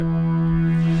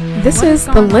This is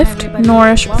the Lift,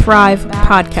 Nourish, Thrive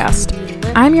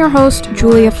podcast. I'm your host,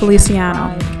 Julia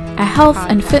Feliciano, a health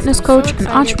and fitness coach and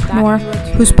entrepreneur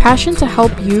whose passion to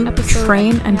help you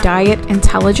train and diet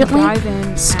intelligently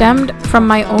stemmed from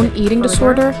my own eating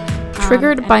disorder,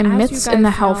 triggered by myths in the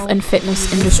health and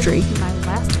fitness industry.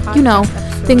 You know,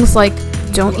 things like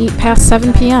don't eat past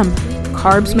 7 p.m.,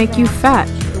 carbs make you fat,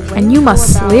 and you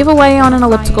must slave away on an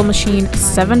elliptical machine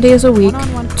 7 days a week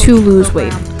to lose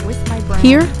weight.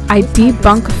 Here, I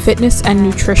debunk fitness and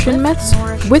nutrition myths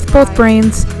with both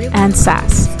brains and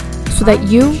sass, so that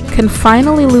you can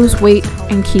finally lose weight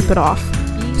and keep it off,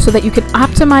 so that you can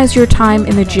optimize your time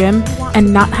in the gym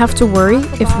and not have to worry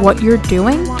if what you're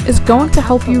doing is going to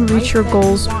help you reach your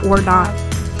goals or not,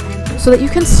 so that you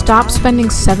can stop spending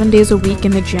 7 days a week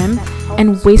in the gym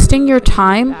and wasting your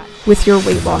time with your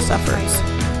weight loss efforts,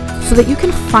 so that you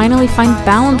can finally find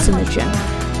balance in the gym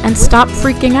and stop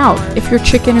freaking out if your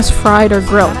chicken is fried or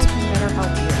grilled,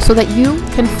 so that you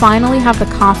can finally have the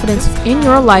confidence in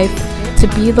your life to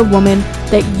be the woman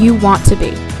that you want to be.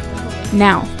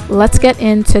 Now, let's get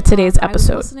into today's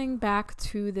episode. I was listening back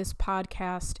to this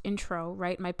podcast intro,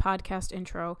 right? My podcast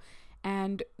intro,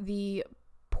 and the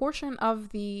portion of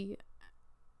the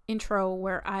intro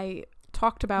where I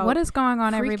talked about what is going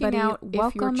on, everybody.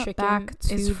 Welcome back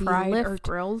to is fried or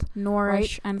grilled,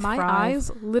 nourish, and my thrive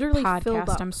eyes literally podcast. filled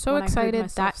up. I'm so excited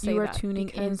that you are tuning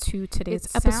into today's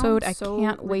episode. I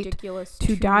can't wait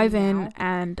to dive in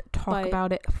and talk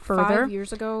about it further. 5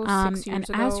 years ago, 6 years and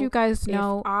ago, as you guys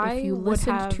know, if you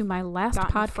listened to my last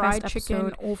podcast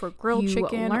episode, over grilled you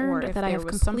chicken, learned or that I have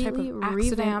completely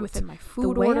revamped within my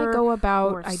food the way order, I go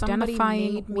about or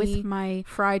identifying with my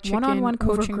fried chicken, one-on-one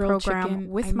coaching program chicken,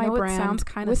 with my brand,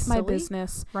 with my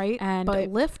business, right? And but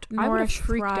Lift, I would have Nourish,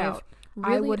 freaked Thrive. out.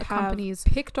 Really, I would have companies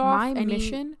picked off my any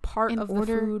mission part in of the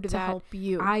order food to that help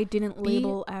you. I didn't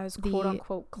label be as the quote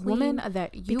unquote clean, woman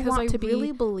that you because want I to be,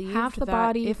 really believed have the that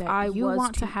body if that I you was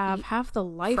want to eat have the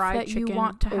life fried that you chicken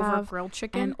want to over have, grilled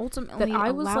chicken, and ultimately that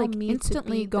I was allow like me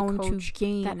instantly to be going the to coach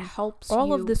gain that helps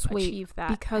all of you this weight achieve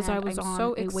that, because and I was I'm on so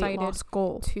a weight excited loss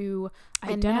goal to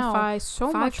and identify now,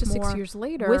 so 5 much to 6 more years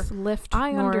later with Lift,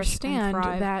 I Nourish, understand and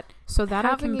Thrive, that so that I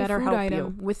can having a better food help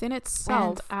item you within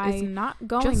itself and is I not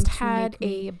going just to had make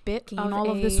me a bit gain of all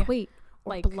of this weight,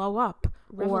 or like blow up,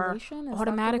 or revelation, is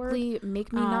automatically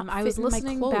make me not I was fit in my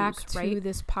listening clothes, back right? to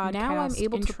this podcast Now I'm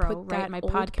able intro, to put that my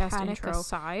old podcast panic intro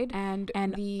aside and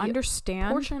the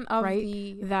understand portion of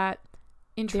that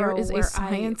intro there is where a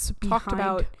science I talked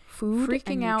about food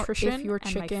freaking and out nutrition if your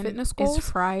and my chicken fitness goals is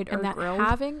fried or and that grilled,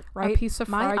 having right? a piece of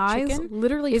my fried eyes chicken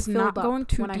literally is filled not up going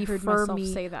to when I heard defer myself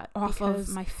me say that off because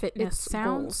of my fitness it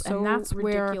sounds goals, so and that's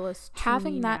where ridiculous to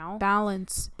having me that now,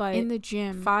 balance but in the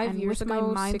gym 5 and years with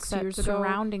ago, my 6 mindset years ago,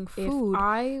 surrounding food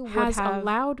I has have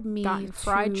allowed me gotten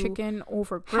fried to chicken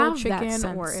over grilled have that chicken,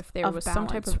 sense or if there of was some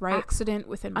type balance, of right? accident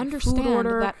within my Understand food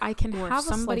order that I can or have a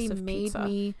somebody slice of made pizza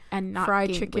me and not fried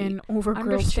gain chicken weight. over grilled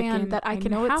Understand chicken. that I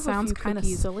can know have it sounds a few kind of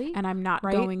cookies, silly, and I'm not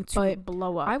right? going to But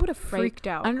blow up. I would have freaked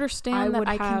out. Understand that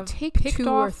I can take picked 2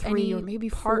 off or 3 any or maybe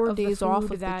part 4 of the days off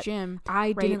food of the that gym.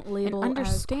 I didn't and label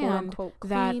understand as quote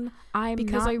that clean, I'm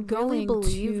because not I really going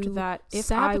believed to that if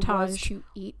sabotage I was to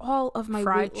eat all of my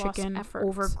fried weight loss chicken efforts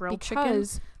over grilled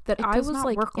because chicken, that it I does was not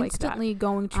like work like instantly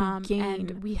going to gain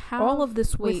and we have all of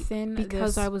this weight within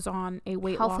because this I was on a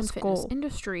weight health loss and fitness goal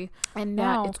industry, and that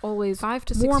now it's always 5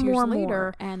 to 6 more, years more,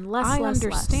 later and less, I less,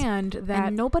 understand less. that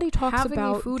And nobody talks having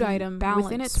about a food the item balance,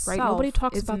 within itself, right? Nobody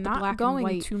talks is about the not black going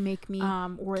and white to make me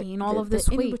or gain all of this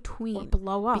the weight in between or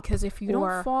blow up, because if you or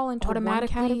don't fall into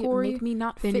automatically one category, make me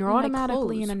not then fit you're in my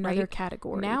automatically clothes, in another right?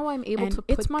 category. Now I'm able and to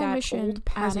put it's my that mission old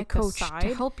as a panic coach aside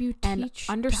to help you and teach,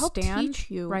 understand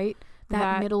you, right,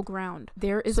 that middle ground.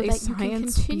 There is so a that you can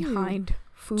science continue behind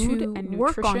food to and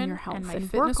work nutrition on your health and my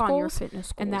and fitness work on your goals,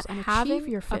 fitness goals, and that and having achieve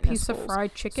your a fitness piece of goals,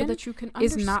 fried chicken so that you can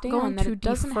is not going that to it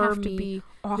doesn't defer have to me be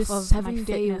off this of 7 my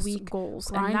day fitness week goals,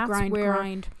 grind, and that's grind, where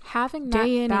grind, having day that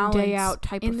in and day out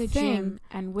type in of the thing gym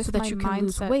and with so that my you can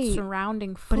lose mindset weight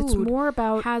surrounding food, but it's more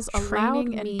about has training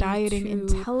allowed and me dieting to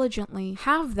intelligently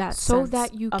have that so sense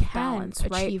that you of can balance,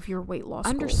 right? achieve your weight loss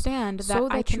Understand goals. that So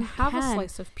I that can you have a can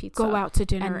slice of pizza, go out to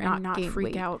dinner and not gain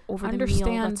freak weight. out over the meal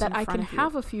Understand that's that in I front can of you,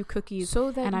 have a few cookies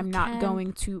so that and you I'm not can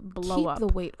going to blow keep up the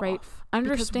weight right off.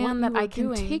 Understand that I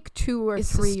can take 2 or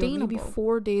 3 or maybe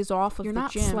 4 days off of You're the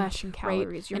not gym, slashing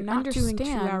calories. right? You're and not doing 2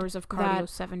 understand hours of cardio that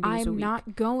 7 days a I'm week.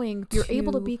 not going You're to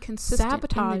able to be consistent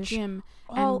sabotage in the gym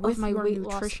all and with of my your weight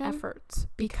nutrition loss efforts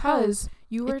because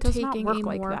you it are does not taking work a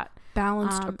like more that.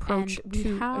 balanced And approach we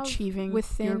to have achieving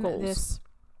within your goals. this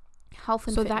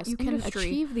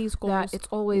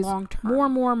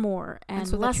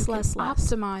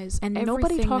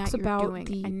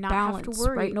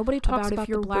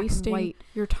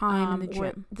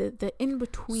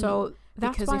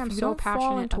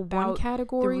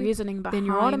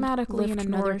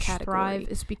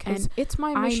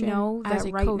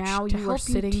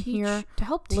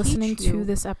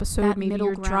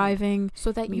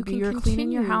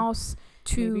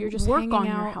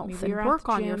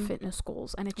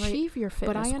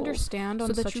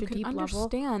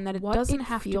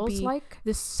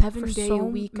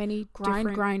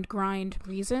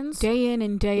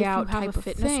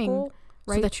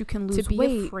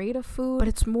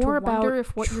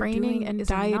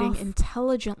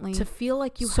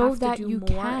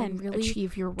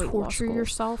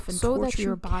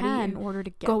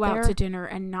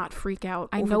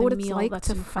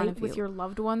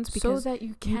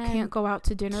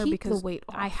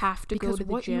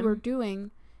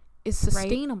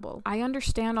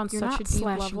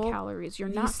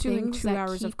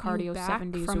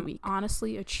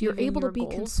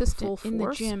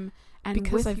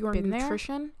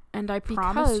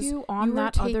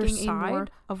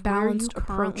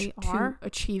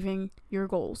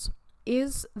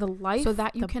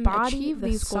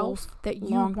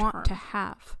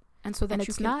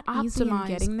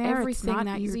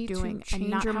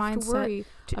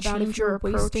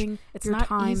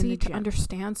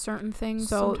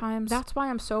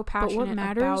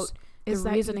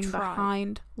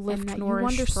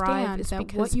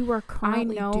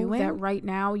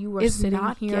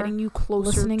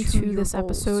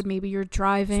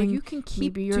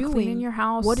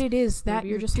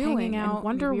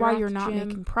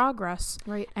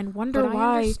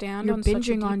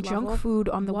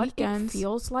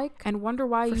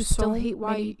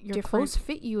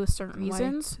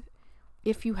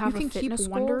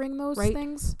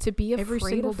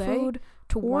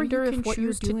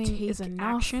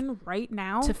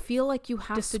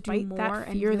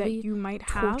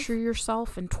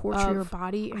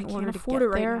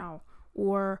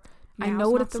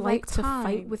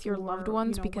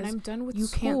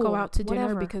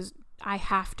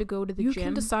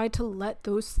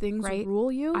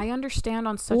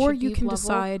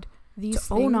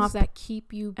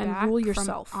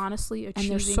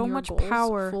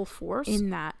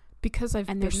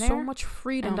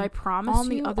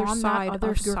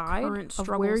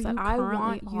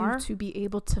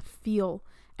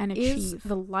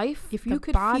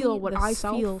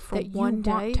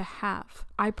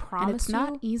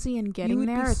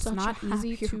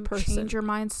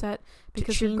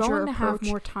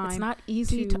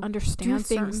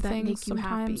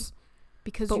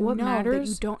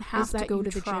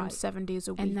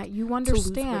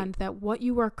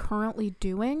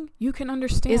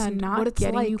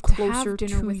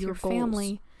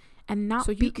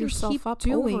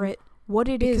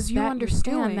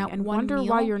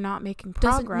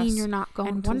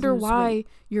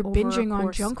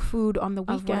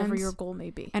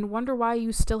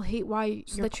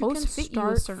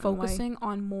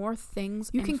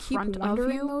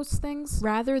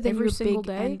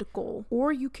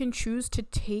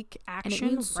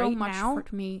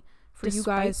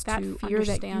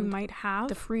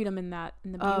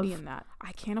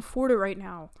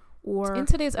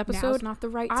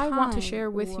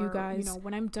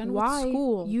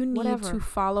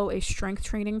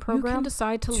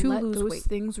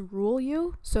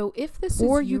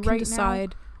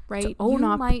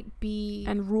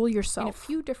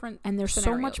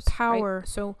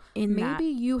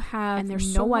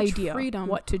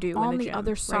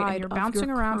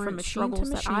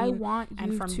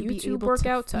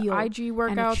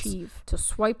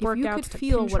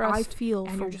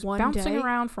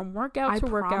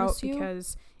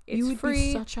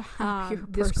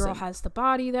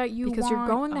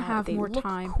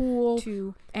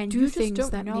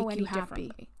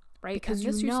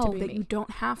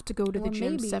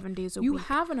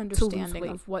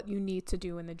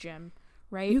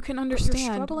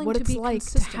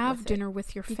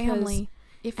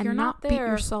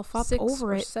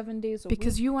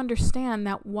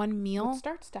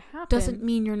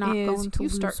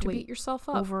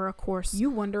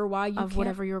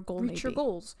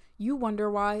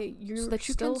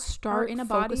you can start in a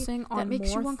body focusing on that makes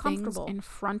more you uncomfortable things in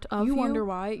front of you wonder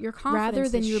why your confidence rather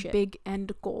than is your shit. big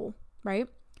end goal, right?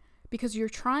 Because you're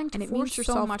trying to force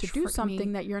yourself to do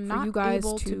something that you're not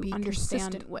able to be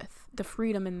consistent with. The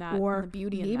freedom in that, or and the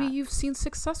beauty in that. Maybe you've seen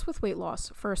success with weight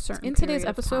loss for a certain In today's period of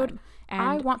episode, time, and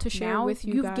I want to share with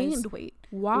you you've guys gained weight.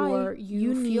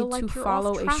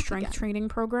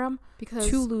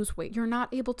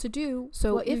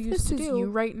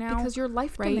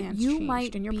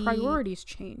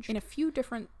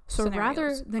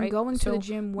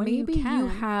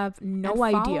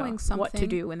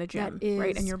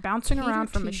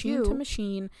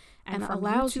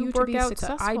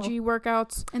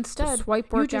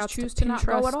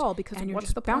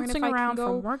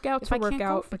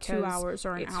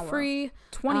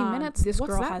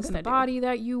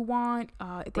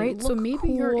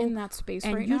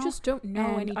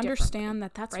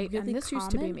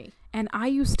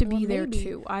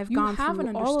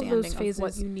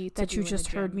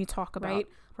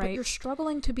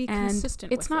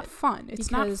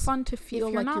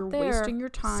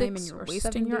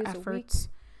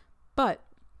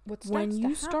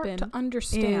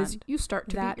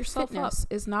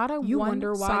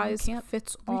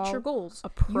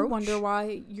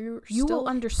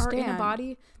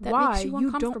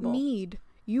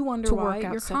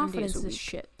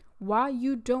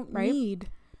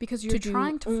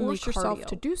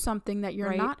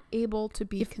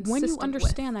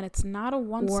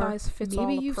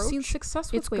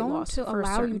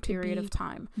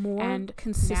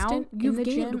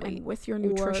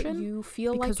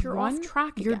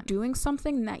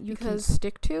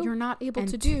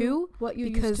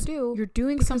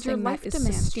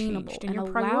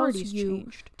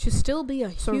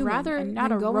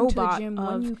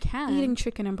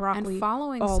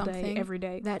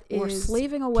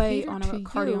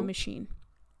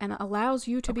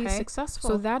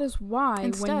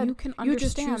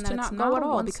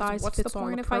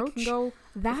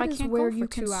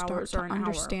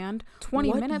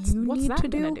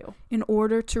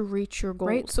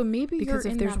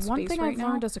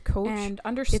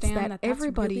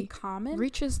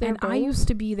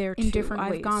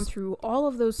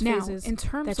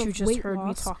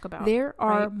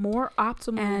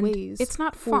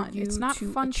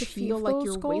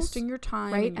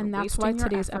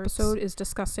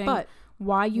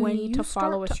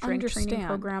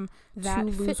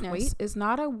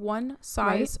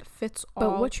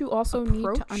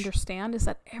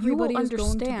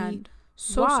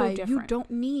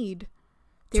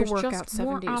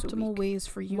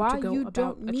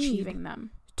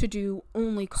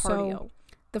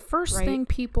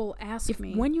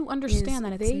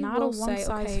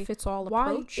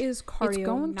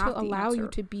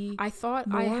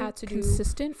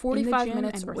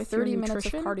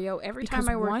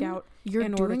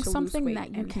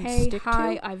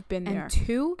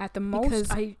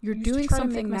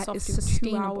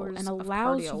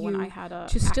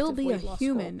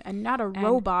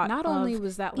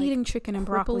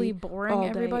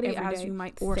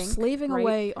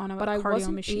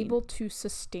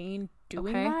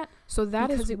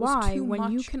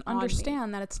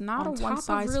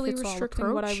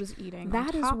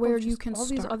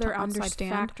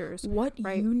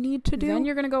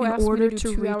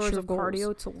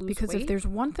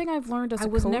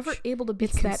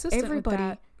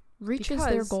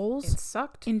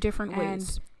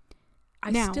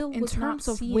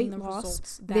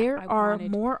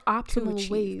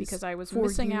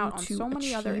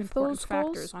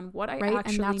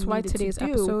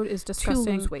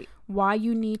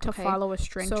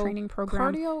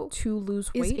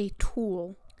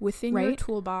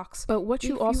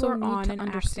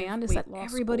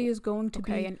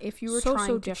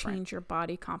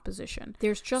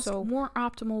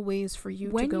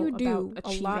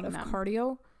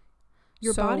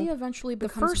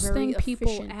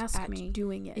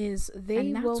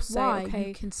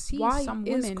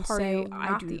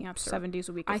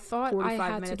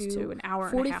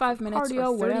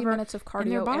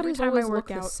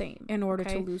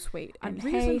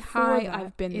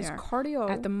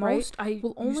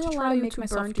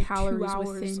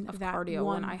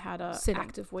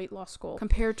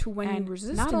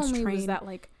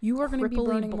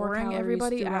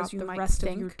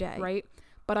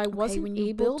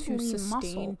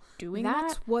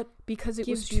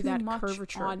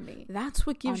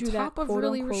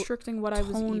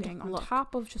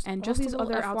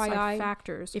 outside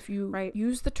factors. If you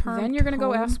use the term, then you're going to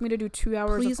go ask me to do 2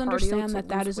 hours please of cardio understand that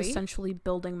that is weight. Essentially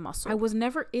building muscle. I was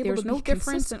never able There's to no be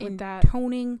difference in that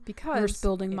toning because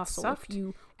building muscle. Sucked. If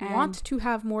you And want to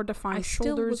have more defined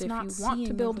shoulders, if you want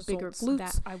to build bigger glutes,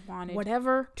 that I wanted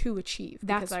whatever to achieve,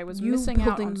 that's because I was you missing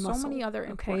out on muscle. so many other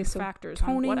important so factors.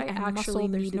 Toning on what I and actually muscle,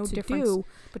 there's needed no to difference do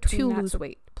between to that. lose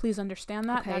weight. Please understand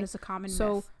that. Okay. That is a common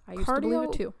So myth. I used to believe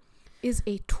it too. Is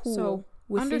a tool So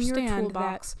within your understand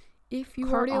toolbox if you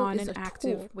cardio are on is an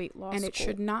active tool, weight loss and it goal,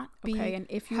 should not be and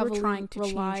if you are trying to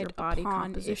change your body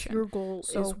composition, if your goal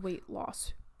is weight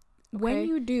loss. When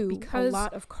you do because a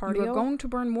lot of cardio, you are going to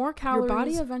burn more calories. Your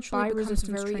body eventually becomes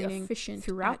very training efficient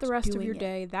throughout the rest of your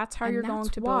day. That's how you're going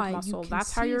to build muscle.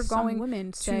 That's how you're going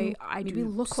women say, I maybe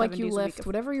look like you lift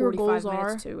whatever your goals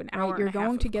are. To an hour you're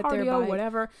going to get there by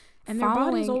whatever. And their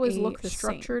bodies always look the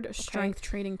structured strength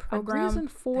training program. A reason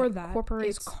for that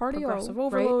incorporates is cardio, progressive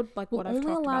overload, right? like will what I've only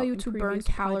talked allow about you in to burn previous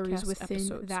calories podcast within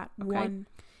episodes, that okay? one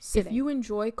Sitting. If you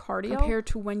enjoy cardio compared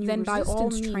to when you then by all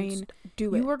resistance means train,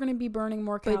 do it. You are going to be burning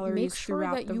more calories but make sure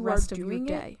throughout that the you rest are of your doing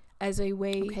day. As a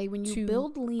way When you to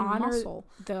build lean honor muscle,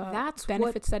 that's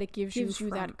benefits what that it gives you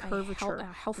that curvature, a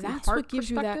healthy that's heart what gives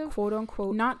you that quote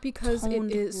unquote, not because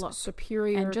it is look.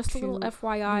 superior. And just a little to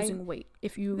FYI, losing weight.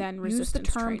 If you then use the resistance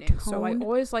term training. toned, so I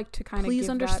always like to kind of please give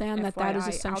understand that is FYI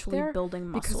essentially out there building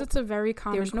muscle, because it's a very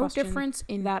common There's no question difference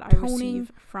in that I toning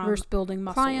receive from versus building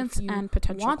muscle. clients If you and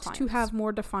potential want clients. to have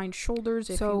more defined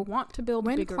shoulders, if So you want to build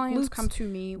when bigger clients glutes, come to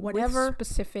me, whatever with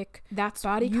specific that's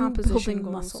body you composition building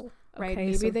goals, muscle. right? Okay,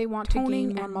 Maybe so they want to toning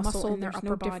gain more and muscle in their there's upper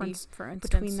no body, difference, for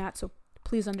instance, between that. So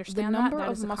please understand the number that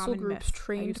of is a muscle common groups myth.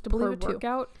 trained per per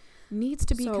workout needs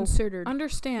to be So considered.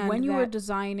 Understand when you that are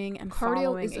designing and cardio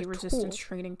following is a a resistance tool,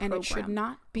 training and program, it should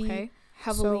not be okay?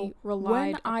 heavily So relied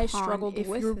when upon. I struggled If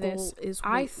with your this, goal is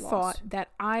I weight thought loss, that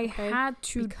I had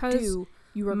to because do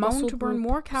you are muscle going to burn group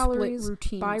more split calories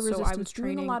routine by so I resistance was doing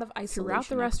training a lot of throughout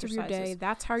the rest of your day.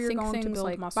 That's how you're Think going to things build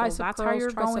like muscle. bicep That's how curls,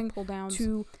 you're tricep going pull downs,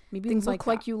 to maybe things look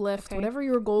like that. you lift, Okay? whatever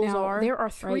your goals Now, are. there are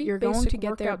three you're going basic to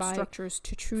get there workout by structures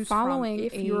to choose following from.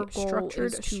 If a your goal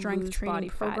structured is to strength lose training body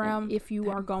program, fat, if you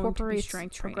are going to be incorporates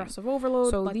strength training, progressive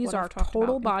overload, so like these what are I've talked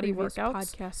total about body in previous workouts,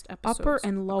 podcast episodes, upper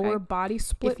and lower okay? body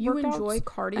split If you workouts enjoy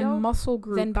cardio and muscle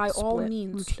group then by all split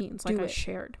means routines like do I it.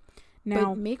 shared. Now,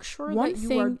 Now, make sure one that you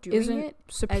thing are doing isn't it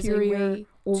superior way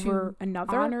over to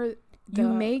another. honor You the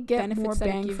may get benefits more that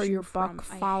it bang gives for you your from buck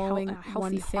a following a healthy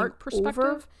one heart thing over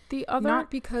perspective, the other,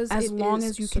 not because as it long is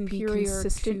as you can be superior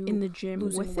consistent to in the gym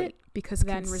losing with weight, it, because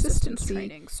than resistance consistency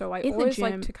training. So I in the always gym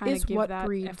like to kind is of give what that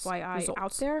breeds FYI results.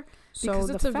 out there. So because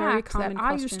the it's a very fact common that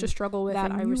I used to question struggle with,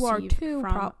 that and I you are receive too,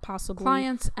 from possibly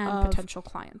clients and of potential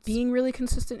clients. being really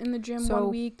consistent in the gym So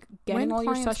one week, getting when all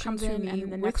your clients sessions come to in, me and the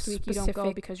with next week you don't go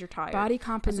specific because you're tired. body And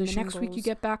composition then the next week you goals,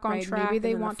 get back on right? track. Maybe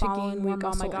they and then want the to following gain more week,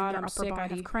 muscle oh my god, in their I'm upper sick, I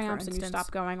body, have cramps, and you instance.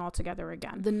 stop going altogether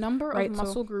again. The number Right, of so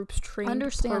muscle groups trained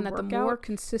understand per that the workout more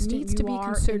consistent needs you to be are in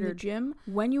the considered gym,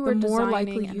 when you the are more designing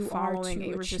likely and you are following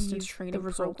to a resistance achieve training the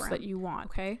results program that you want.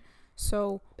 Okay,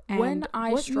 so And when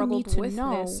I what you struggled need to with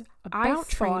know this about I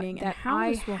training thought and how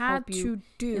I this will had help you to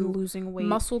do in losing weight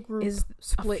muscle group is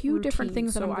split a few different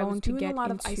things routines. that So I'm I was going to doing get a lot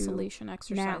into of isolation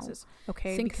exercises.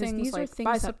 Okay, Think because things these are like things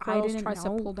bicep that I curls, didn't tricep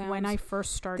know pull downs, when I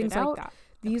first started things out. like that.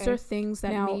 These Okay? are things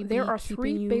that Now, may there be are keeping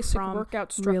three you basic from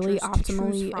workout really structures to choose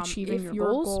optimally from achieving if your your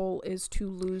goals. goal is to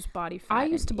lose body fat. I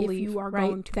used to and if believe you are right,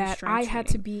 going to be that strength I had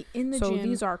to training. be in the So gym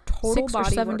these are total 6 body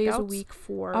or 7 days a workouts, week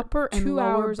for upper and 2 lower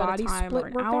hours body at a time, split or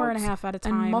an hour and a workouts, half at a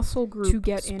and time muscle group to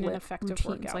get in an split effective routines,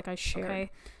 workout. like I shared.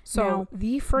 Okay? So Now,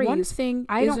 the one phrase thing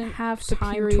I don't isn't have time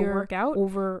time to to work work out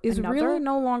over is another. really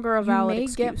no longer a You valid may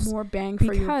excuse. get more bang for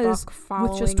your Because buck following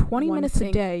with just 20 one minutes a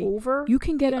thing day, over you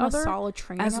can get in a other solid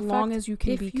training as long as you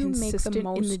can if be you make the consistent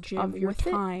most in the gym of your with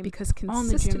it, time because on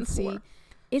the gym consistency floor.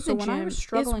 in So the when gym I was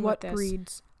struggling is what with this,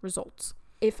 breeds results.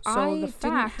 If So I the didn't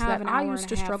fact have that an I hour used and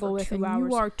to a half struggle or with, 2 and hours,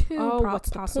 you are too, what's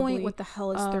the possibly point? What the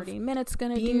hell is of 30 minutes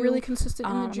going to do? being really consistent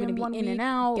in the I'm gym gonna be one in week, and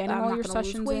out, getting I'm all not your gonna lose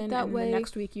sessions weight in, that and way. the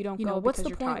next week you don't You go know, what's because the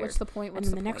you're point? tired. What's the point? What's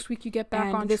And then the the next point? week you get back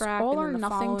And on this track, all and or then the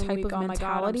nothing following type week, of oh my God, I'm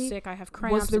mentality sick, I have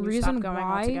cramps, was the and you stop reason going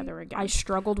why altogether again. I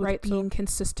struggled with Right, so being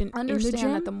consistent in the Understand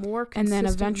gym, that the more and then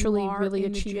consistent eventually you are really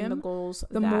in the achieving the gym, goals,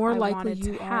 the that more I likely wanted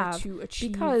you to are have to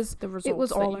achieve because the results it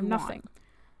was all that or you nothing. want.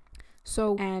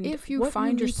 So And if you what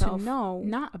find you need to yourself know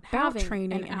not about having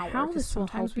training an and hour, how 'cause this will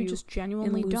sometimes help we you just in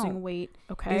genuinely losing don't. weight,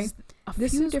 okay? Is a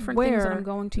This few is different where things that I'm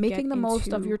going to making get the most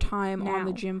of into your time on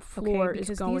the now, gym floor okay? is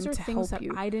Because going these are to things help that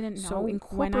you. I didn't know So when I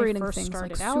incorporating first things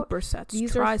started like out. supersets,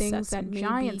 These are trisets, things that and may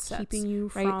giant be sets, keeping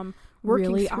you right? from Working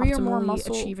really 3 or more optimally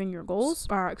muscle achieving your goals.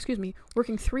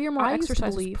 Working 3 or more I used to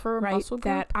exercises believe, per right, muscle group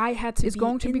that I had to is be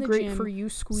going to in be the great gym for you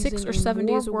squeezing 6 or in 7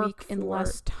 more days a work week in for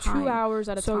less time. 2 hours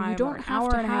at a So time, you don't or an have hour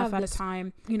to and a half have at a this,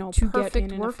 time, to perfect get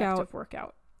in an workout. effective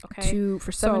workout. Okay.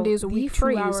 For 7 days a week,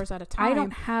 2 hours at a time. I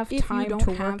don't have time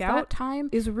to work out. Time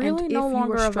is really no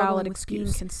longer a valid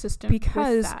excuse. Consistent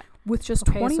because with just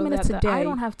 20 minutes a day, I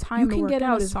don't have time to work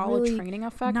out. A solid really training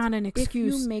effect. Not an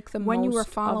excuse. If you make the when most you are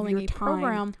following of your a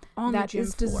program on that the gym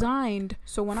is designed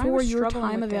so when for I was your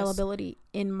time availability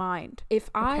in mind. If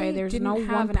I there's didn't no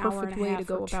have one an hour perfect and a way half to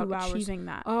go or 2 about hours, achieving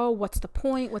that. Oh, what's the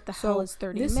point? What the hell is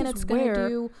 30 minutes going to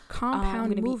do?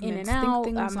 Compound movements, in and out.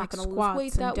 things I'm like not going to lose squats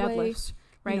weight that and way. deadlifts.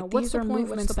 Right? These These are are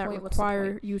movements that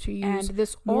require you to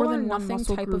use more than one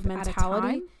muscle group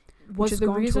mentality. Which is the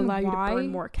going to reason allow you to why burn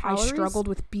more calories. I struggled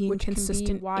with being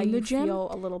consistent in the gym,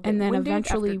 a little bit and then winded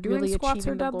eventually after doing really squats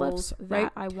or achieving the deadlifts goals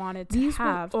that I wanted to These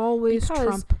have. will always because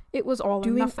trump it was all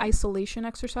doing isolation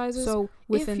exercises. So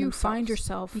within if you themselves, find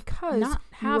yourself because not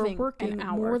having working an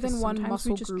hour, more than one sometimes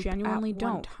muscle we just group genuinely at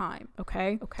don't. one time.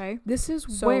 Okay. This is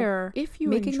So where if you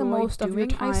making the enjoy most of your doing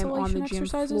time isolation on the gym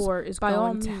exercises, floor is by all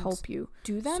going to means, help you.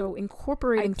 do them. So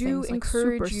incorporating I do things like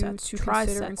encourage you supersets, to triceps,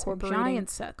 consider and incorporating giant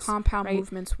sets, compound right?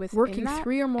 movements with working that,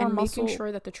 3 or more and muscle, making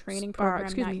sure that the training program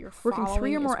program that you're working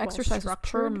 3 or more is exercises well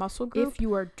per muscle group. If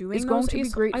you are doing is going to be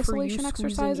great for you isolation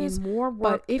exercises, in more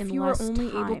work, but if you are only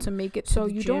able to make it so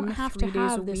you don't have to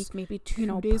have this maybe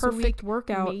 2 days perfect a week,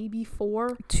 workout, maybe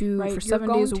 4 for 7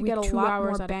 days a week, get a 2 lot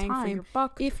hours more at a bang for time. your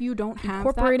buck. If you don't have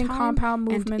Incorporating that time, compound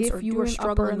movements, and or if you are doing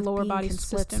struggling upper and lower being body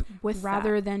consistent splits with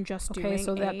rather that. than just Okay, doing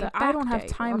so that a the I don't have back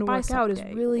time day to or work bicep out is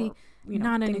day really or,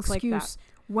 not an things like that. excuse.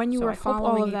 When you So are I hope following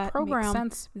all of a that program makes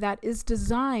sense. that is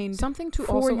designed Something to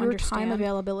for also your understand time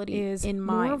availability is in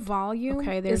more mind. volume.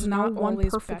 Okay, there's is not not one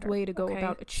always perfect better. way to go Okay,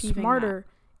 about achieving smarter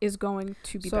that. Is going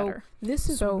to be So better. this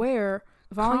is So where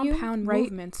volume compound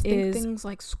movements is things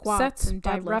like squats sets and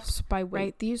by deadlifts, reps by weight.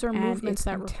 right? These are And movements it's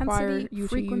that require intensity, you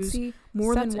frequency, to use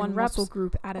more sets than one and muscle reps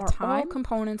group at a are time, all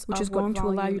components which of is going to what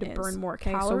allow you to volume burn is. more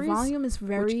Okay, calories. so volume is which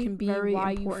very, can be very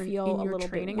why you important feel in a your little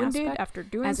training bit winded aspect, after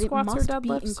doing as it squats or must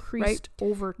deadlifts, be increased right?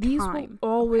 over These time. will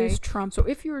always Okay? trump. So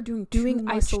if you are doing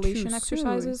isolation too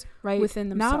exercises, soon, right, within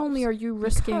themselves, not only are you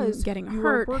risking because getting you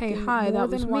are hurt, hey, working hi, more that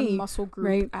was than one me, muscle group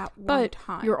right? at one But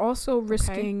time. you're also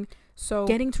risking So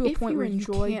getting to a if point you where you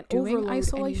enjoy can't doing overload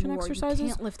isolation anymore, exercises, you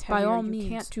can't lift by heavier, all you means,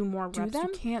 can't do more do reps, them.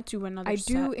 you can't do another I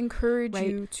set, do encourage right?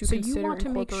 you to So you consider want to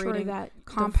make sure incorporating that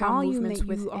compound movements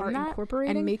movements you are within that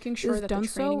incorporating and making sure is that done the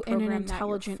training so in an program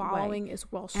intelligent that you're following way.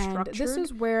 is well And structured. this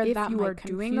is where if that you might are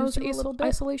doing confuse those you a little bit,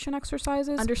 isolation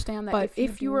exercises, understand that but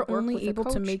if you are only able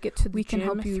to make it to the we can gym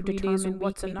help you 3 days a determine week,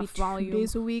 what's maybe enough 2 volume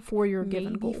days a week for your maybe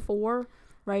given goal. 4,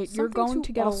 right? You're Something going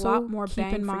to get a also lot more keep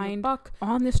bang in for your mind buck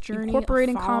on this journey,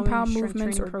 incorporating of following compound a strength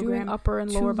movements or training doing program upper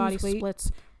and to lower lose body weight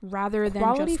splits rather than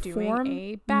quality just doing form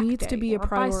a back needs day to be or a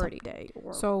priority. bicep day.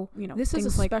 Or, So this is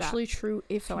things like especially that. true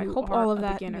if So you I hope are all of a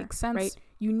that beginner, makes sense. right?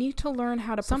 You need to learn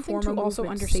how to Something perform to a also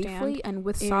movement understand safely and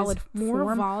with is solid more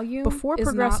form volume before is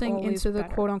not progressing always into the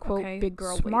better, quote-unquote okay? big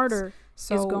girl Smarter weights.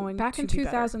 So is going back to in be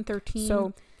better. 2013,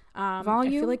 So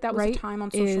volume, I feel like that was right, a time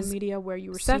on social is media where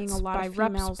you were sets seeing a lot by of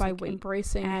reps females by like weight,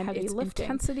 embracing and heavy its lifting.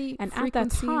 intensity And frequency, at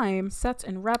that time, sets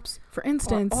and reps, for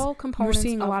instance, are all you're components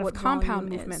seeing a lot of what compound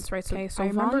volume movements, is. right? Okay, So I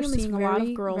remember volume is seeing a lot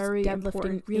of girls very deadlifting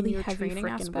important really in your heavy training freaking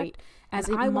aspect, weight, as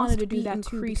and it I wanted to must do be that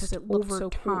too because increased it looked over so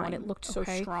cool and time. it looked so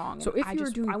Okay? strong. So and if I you're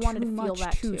just, doing I wanted too to feel much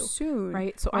that too too, soon,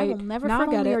 right? So right? I will never Not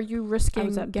forget only it. are you risking I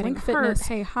was at getting Blink fitness, Fitness,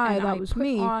 hey hi, and that I was put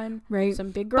me, on right? some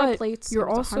big girl But plates. you're It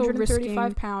was also 135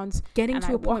 risking pounds, getting and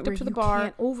to I a point walked where up to you the bar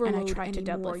can't overload and I tried to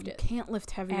anymore. deadlift You it. can't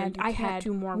lift heavier. And you I can't had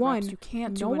do more one, reps. You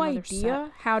can't do no another idea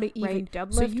set, how to even right?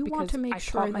 deadlift. So you because want to make I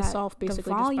sure caught myself that basically the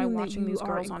volume just by that watching you these are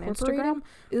girls on incorporating Instagram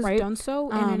is right? done so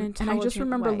in an intelligent and I just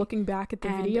remember way. looking back at the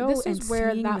And video this and is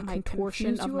where seeing that the might contortion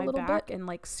confuse of you a my little back bit, and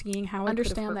like seeing how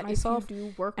understand I that could have hurt myself. if you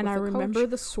do work And with I a remember coach,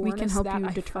 the soreness we can help that you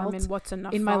I determine felt what's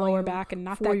enough in my lower volume back and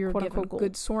not for that your quote given unquote goal.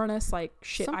 good soreness, like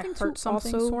shit, Something I hurt to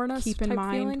something also soreness. keep in type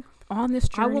mind feeling. on this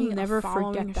I will journey never of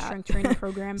following forget a that strength training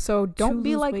program. So don't to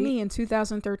be lose like weight. me in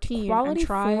 2013 Quality and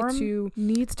try form to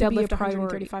needs to be a deadlift priority.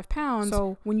 135 pounds.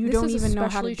 So when you this don't is even know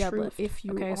how to especially true deadlift, if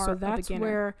you okay, are so a that's beginner,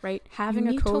 where right, having you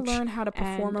a need coach to learn how to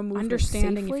perform a and movement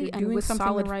understanding safely if you're and doing with something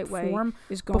solid the right way form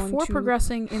is going before to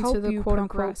progressing into the you quote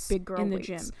unquote progress big girl in the weights.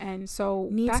 gym. And so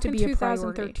Needs back to in be a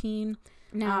 2013.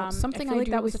 Now, something I feel like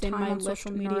do that was a within time my on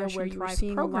social media where you were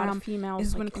seeing a lot of females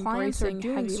is like when clients are embracing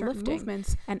doing heavy certain lifting,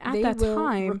 movements, and at they that will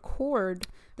time, record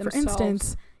for themselves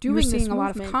instance, doing seeing a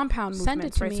lot of compound movements, send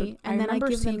it to me, and then I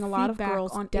give seeing a lot of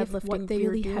girls on deadlifting what they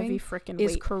really heavy freaking weight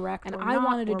is correct, and I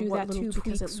wanted to do that too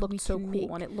because it looked so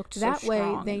cool and it looked that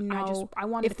way. They know I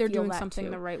wanted if they're doing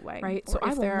something the right way, right? So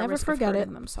I will never forget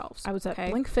it. Themselves. I was at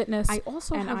Blink Fitness. I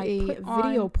also have a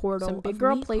video portal, some big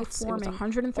girl plates. It was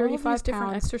 135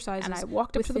 different exercises, and I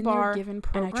walked up to the bar and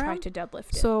I tried to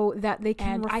deadlift it, so that they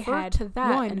can refer to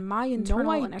that and my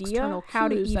internal and external how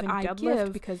to even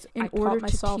deadlift because in order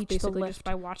to teach basically just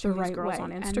by watching these girls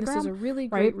on Instagram. And this is a really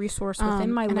great resource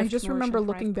within my lift. And I just remember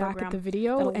looking back at the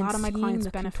video that a lot of my clients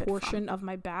benefit portion of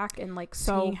my back and like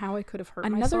seeing how I could have hurt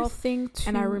myself. Another thing too,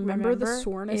 and I remember the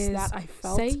soreness that I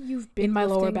felt. Say you've been in my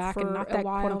lower back and not that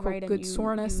quote unquote good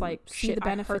soreness, like see the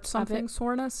benefits something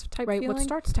soreness type feeling. What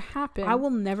starts to happen, I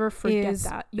will never forget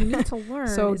that. You need to learn.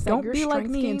 So don't be like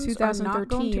me in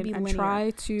 2013 and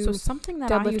try to. So something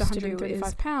that I used to do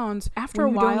is pounds. After a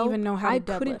while, even know how I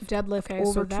couldn't deadlift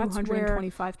over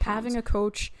 225 pounds. Having a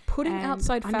coach, putting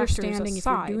outside understanding if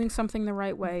you're doing something the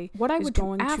right way. What I would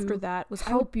do after that was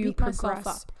help you progress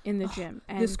up in the gym.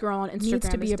 And this girl on Instagram needs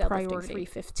to be a priority.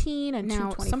 315 and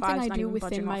now something I do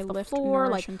within my lift floor,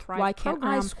 like why can't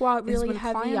I squat really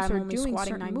heavy? I'm only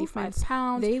squatting 95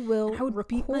 pounds. They will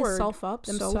repeat myself up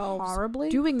so horribly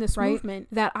doing this movement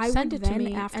that I send it to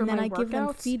me after and then I give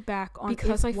them feedback on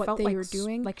because I felt they were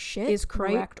doing like shit is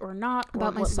correct or not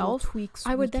about myself. Tweaks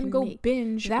I would then go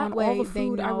binge that way. All the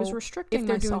food I was restricting if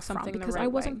they're doing something because I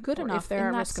wasn't good enough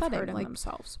in that setting. Like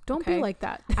themselves. Don't be like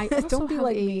that. I don't be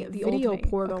like a video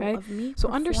portal of me. So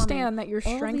understand that your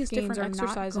strength gains are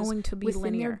not going to be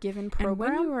linear given program.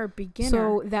 And when you are a beginner,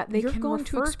 so that they can going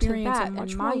to experience a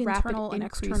much more rapid and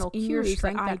external cues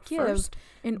that I give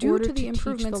in order to the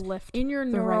improvements in your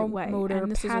neuromotor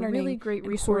and this patterning. Is a really great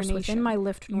resource within my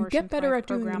lift. You get better at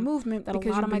doing the movement that a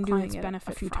lot of my clients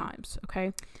benefit a few times.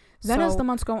 Okay. Then as the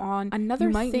months go on, another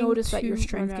you might notice that your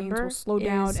strength gains will slow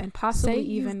down and possibly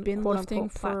even been lifting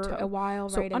for a while.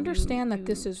 So understand that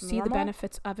this is see the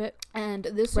benefits of it, and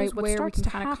this is where we can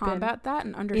kind of combat that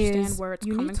and understand where it's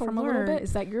coming from a little bit.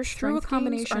 Is that your strength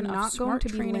gains are not going to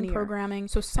be linear programming.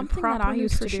 So something that I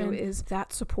used to do is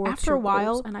that supports after a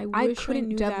while, and I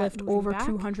couldn't deadlift over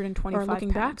 225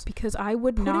 pounds because I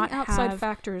would not outside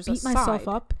factors beat myself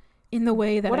up in the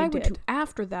way that I did. What I would do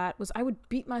after that was I would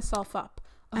beat myself up.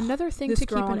 Another thing to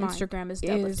keep in mind Instagram is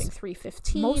deadlifting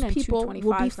 315 most and people will be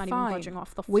not even budging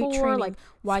off the floor. Weight training, like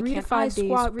why can't I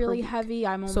squat really heavy?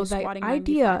 I'm only squatting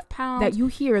 95 pounds. That you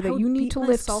hear that you need to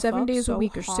lift 7 days a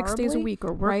week or 6 days a week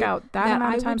or work out that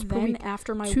amount of times per week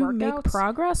after my to make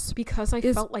progress because I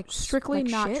felt like strictly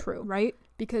not true, right?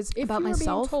 Because if about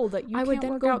myself, told that you I would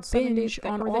then go binge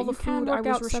on all the food I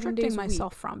was restricting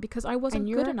myself from because I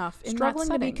wasn't good enough in struggling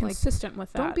to be consistent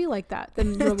with that. Don't be like that.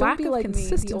 Then your lack of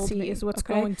consistency is what's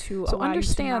going to allow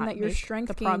understand that your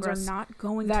strength gains are not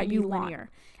going to be linear.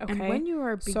 Okay. And when you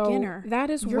are a beginner, that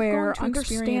is where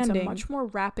understanding a much more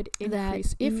rapid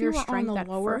increase if you are on the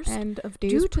lower end of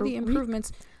days due to the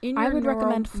improvements in your I would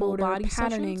recommend full body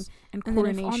patterning and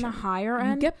coordination. On the higher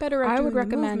end, you get better at I would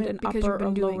recommend an upper or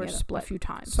lower split a few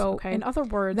times. So, in other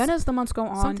words, then as the months go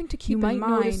on, something to keep in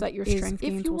mind is that your strength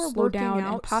gains will slow down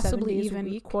and possibly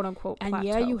even quote unquote plateau. And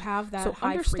yeah, you have that. So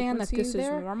understand that this is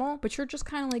normal, but you're just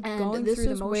kind of like going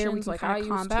through the motions, like how to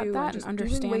combat that and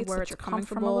understand where it's coming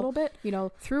from a little bit. You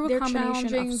know, through a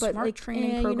combination of smart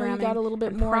training programming, you got a little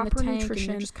bit more in the tank,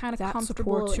 nutrition, and just kind of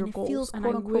comfortable your goals. And I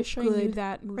wish I knew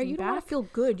that moving back. You don't want to feel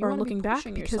good. You or looking back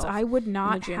because I would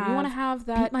not have. You want to have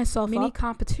that mini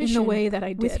competition in the way that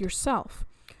I did with yourself.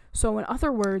 So in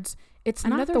other words, it's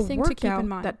another not the thing to keep in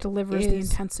mind that delivers the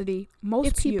intensity.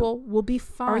 Most people will be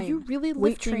fine. Are you really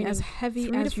lifting as heavy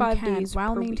 3 to 5 days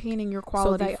while maintaining your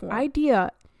quality form? So the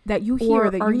idea that you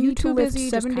hear that you need to lift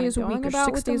 7 days a week or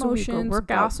 6 days a week or work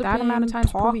out that amount of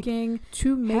times talking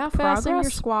to make progress in your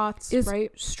squats is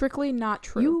right strictly not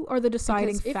true. You are the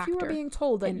deciding factor. If you are being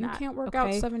told that you can't work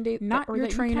out 7 days, not your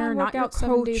trainer, not your coach,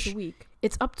 7 days a week,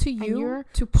 it's up to you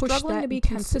to push that to be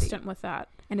consistent with that.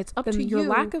 And it's up to your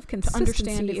lack of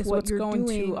consistency is what you're going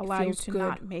to allow you to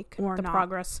not make the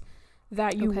progress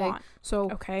that you want.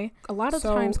 So a lot of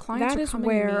times clients are coming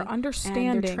to me understanding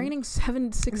and they're training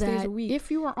 7 to 6 days a week. If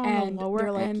you are on the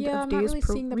lower end of days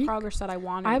per week, the progress that I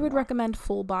want, I would recommend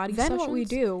full body sessions. Then what we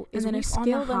do is when we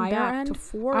scale them back to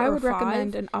 4 I would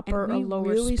recommend an upper or lower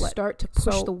really split. Start to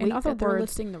push the weight that they're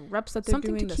lifting, the reps that they're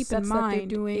doing, something to keep in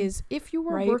mind is if you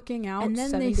were working out and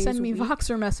then they send me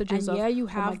Voxer messages of, yeah, you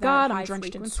have God, I'm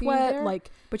drenched in sweat,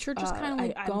 like, but you're just kind of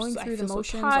like going through the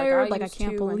motions, like I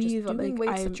can't believe, like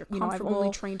I've only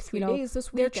trained 3 days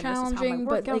this week. They're challenging,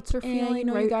 but like you're feeling,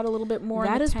 you got a little bit more.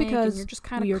 That is because you're just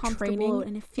kind of comfortable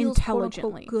and it feels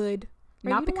intelligently good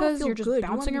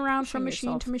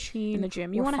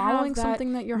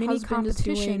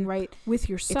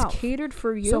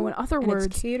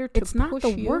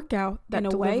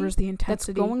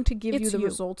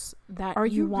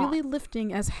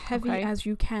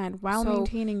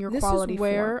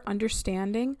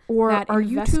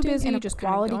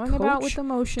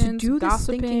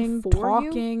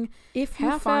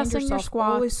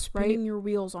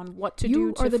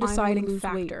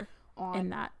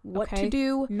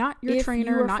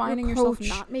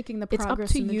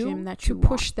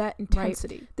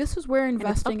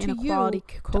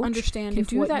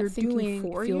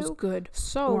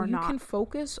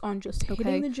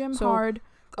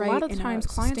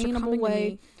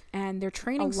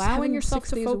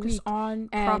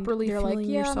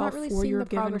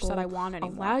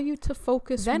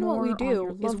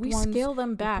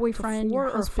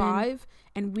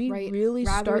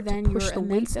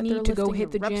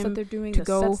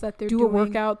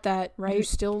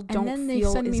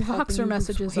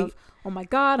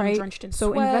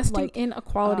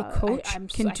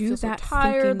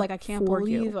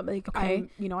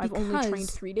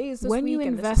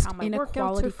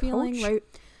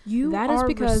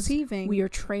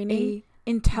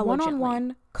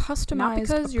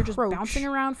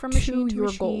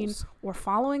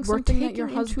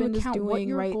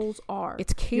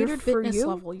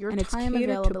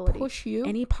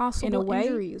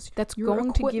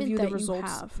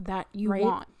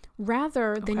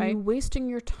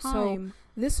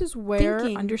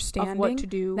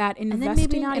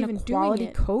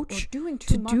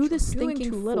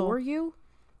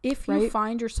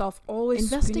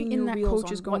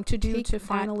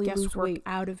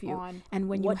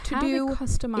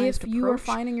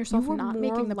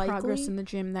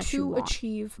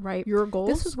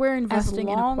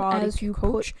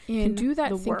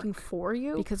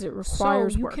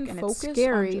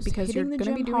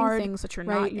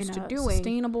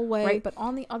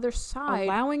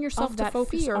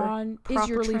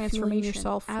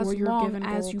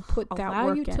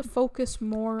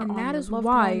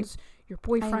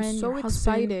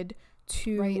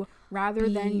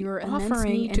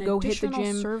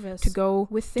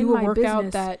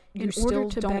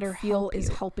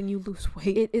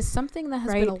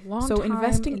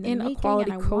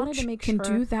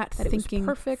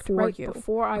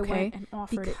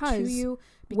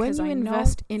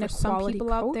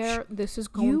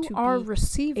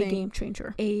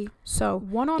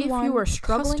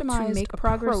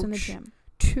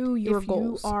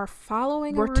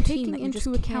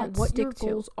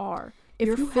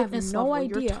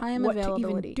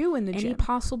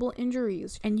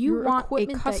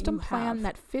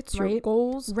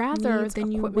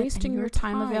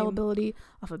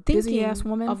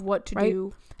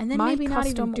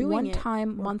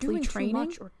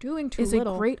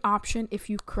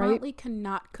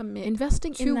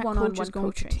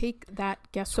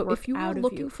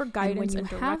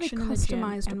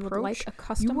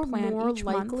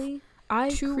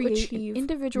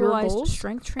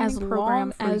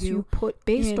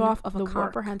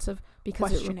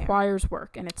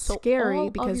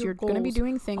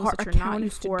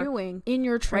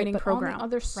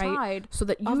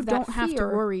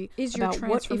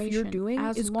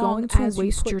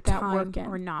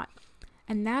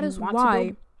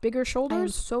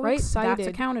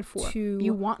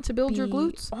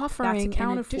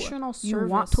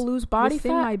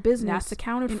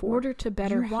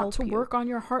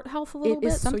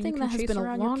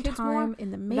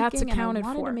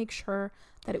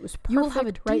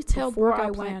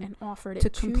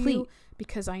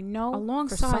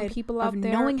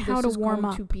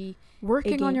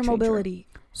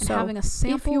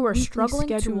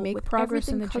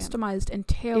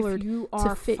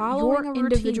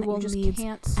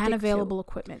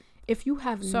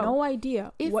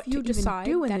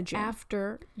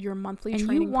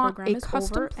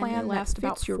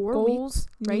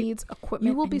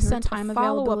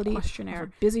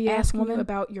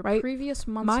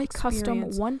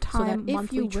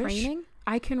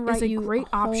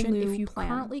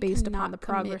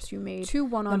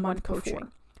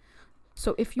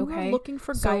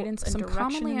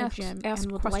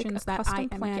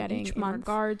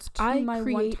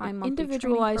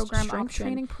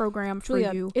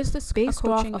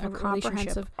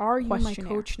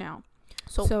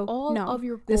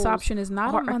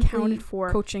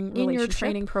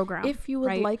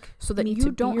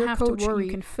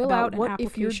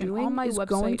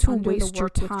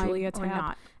time Julia or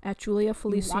not. At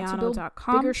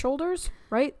JuliaFeliciano.com. Bigger shoulders,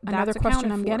 right? Another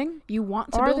question I'm getting. You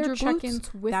want to build your glutes?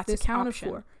 check-ins with that's this accounted option.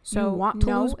 for. So you want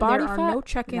to lose body fat, no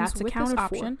check-ins that's with accounted this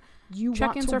option. for. You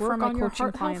check-ins want to are for work my on your coaching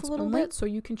heart health clients a little only. bit, so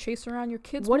you can chase around your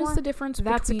kids What more. is the difference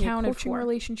That's between accounted a coaching for.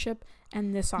 relationship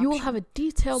and this option? You will have a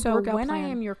detailed workout when plan I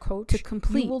am your coach, to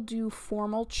complete. you will do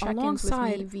formal check-ins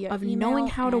alongside with me via of email knowing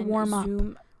how to and warm up,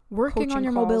 Zoom, working on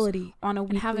your calls mobility on a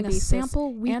weekly and having basis, a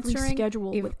sample weekly answering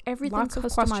schedule with everything lots of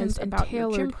customized questions and about your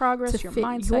tailored gym progress, to your fit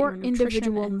mindset, your your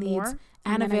individual nutrition, and needs more, and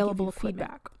then I give available you equipment.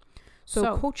 feedback.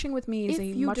 So coaching with me is if a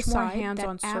you much more decide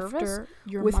hands-on that service after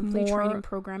your with monthly more training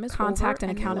program is contact over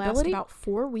and will last accountability, about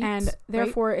 4 weeks, and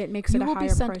therefore it makes you it a will higher be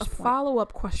sent price a point.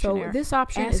 follow-up questionnaire. So this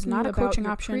option is not a coaching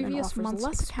option and previous offers month's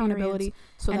less accountability,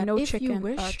 so and that no if you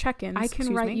wish, check-ins. I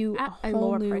can write you at a a whole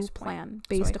lower new price plan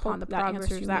based so upon the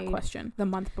progress you that made question the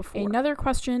month before. Another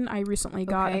question I recently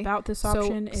got about this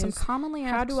option is some commonly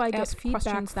how do I get feedback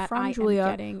questions that from I Julia am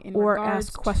getting in or regards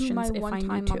ask questions to my if I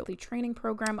one-time need to. monthly training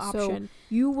program So option.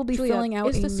 you will be Julia, filling out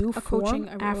is a this new a form coaching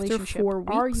after relationship? 4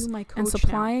 weeks Are you my coach and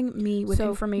supplying me with So,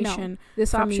 information. no,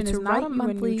 this for me option to is write not a you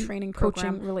monthly training coaching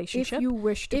program relationship. If you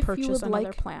wish to If you purchase would another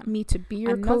like plan, me to be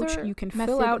your another coach, you can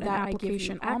method fill out an that I give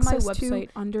application you on my access website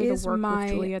to under is the Work my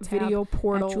with Julia tab video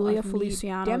portal at of me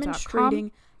JuliaFeliciano.com,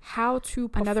 demonstrating how to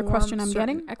perform another question I'm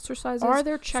certain getting: exercises. Are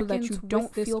there so that check-ins you don't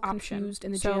with this feel option? confused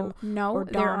in the So, gym? no, or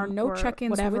there are dumb no or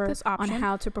check-ins whatever with this option on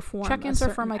how to perform. Check-ins a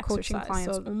are for my certain coaching exercise.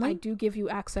 clients So only. I do give you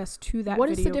access to that. What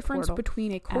is the video difference portal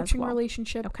between a as coaching well.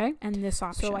 relationship Okay, and this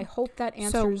option? so I hope that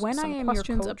answers So when I some am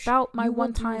questions your coach, about my you will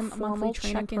one-time do formal monthly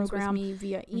training check-ins program with me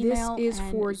via email. This is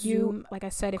and for Zoom, you. like I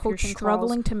said, if you're coaching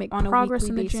struggling to make on a progress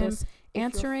in weekly the gym, basis,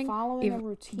 answering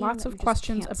lots of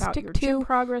questions about your gym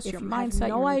progress, your mindset,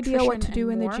 no your idea what to nutrition, do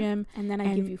in the and more, gym, and then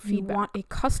I give you feedback. You want a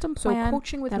custom plan So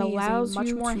coaching with that me allows is a much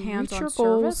you more to hands-on reach your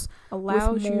service, goals,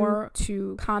 allows with more you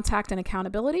to contact and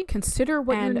accountability. consider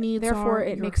what and your needs therefore are,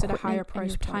 it your makes it a higher equipment, and price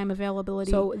your point. time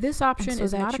availability. So this option so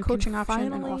is that not a you coaching can option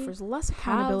and finally offers less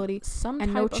accountability some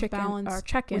and type no of chicken balance or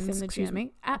check-ins within the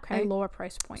gym at a lower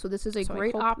price point. So this is a So I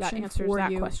great hope that option answers for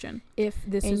that you. question. If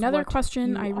this is Another what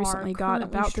question you I recently are got currently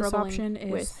about this struggling option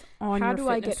is with on how your do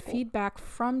I get fitness goal. feedback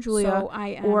from Julia So I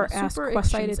am or super ask excited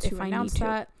questions to if I announce need to.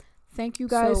 that. Thank you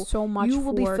guys so much. You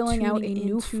will be for filling out a tuning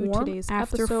new into form today's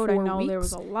after episode. 4 I know there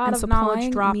weeks was a lot and of knowledge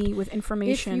supplying dropped me with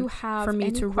information if you have for me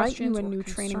any to write you a questions new or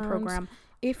training concerns, program.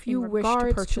 If you wish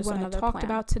to purchase what I talked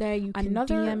about today, you can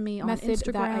DM me on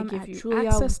Instagram that I give you Julia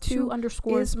access to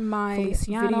is my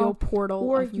Feliciano, video portal,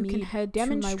 or of you me can head to my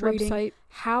demonstrating website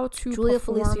how to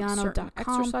JuliaFeliciano.com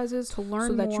exercises to learn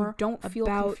so that more you don't feel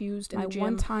about confused in my the gym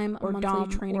one-time or monthly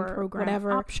monthly training or program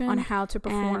whatever option on how to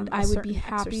perform. and a I would be certain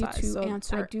happy exercise. to So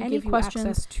answer I do any give you questions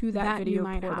access to that video you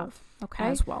might portal. have. Okay,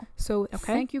 as well. So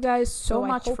thank you guys so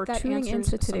much for tuning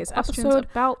into today's questions episode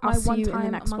about my I'll see you in the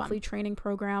one-time next monthly one. training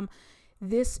program.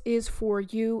 This is for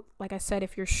you. Like I said,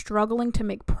 if you're struggling to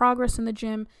make progress in the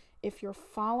gym, if you're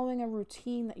following a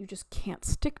routine that you just can't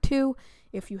stick to,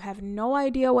 if you have no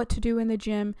idea what to do in the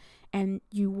gym, and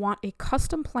you want a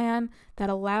custom plan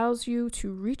that allows you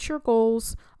to reach your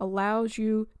goals, allows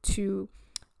you to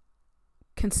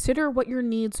consider what your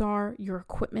needs are, your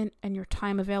equipment, and your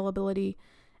time availability,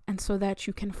 and so that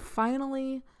you can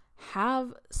finally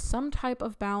have some type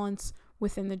of balance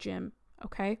within the gym,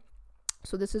 okay?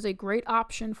 So this is a great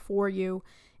option for you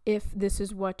if this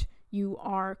is what you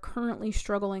are currently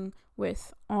struggling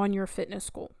with on your fitness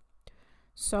goal.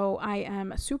 So I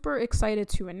am super excited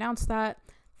to announce that.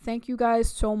 Thank you guys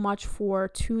so much for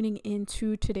tuning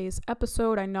into today's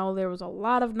episode. I know there was a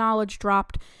lot of knowledge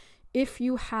dropped. If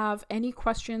you have any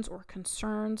questions or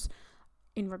concerns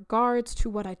in regards to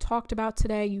what I talked about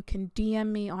today, you can DM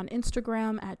me on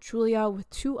Instagram at Julia with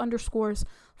 2_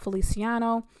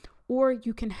 Feliciano, or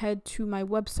you can head to my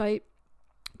website,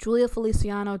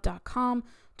 JuliaFeliciano.com,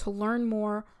 to learn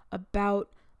more about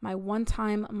my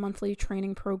one-time monthly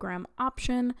training program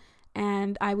option,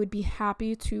 and I would be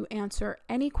happy to answer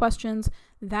any questions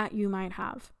that you might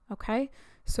have, okay?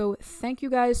 So thank you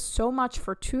guys so much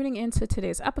for tuning into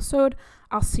today's episode.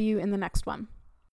 I'll see you in the next one.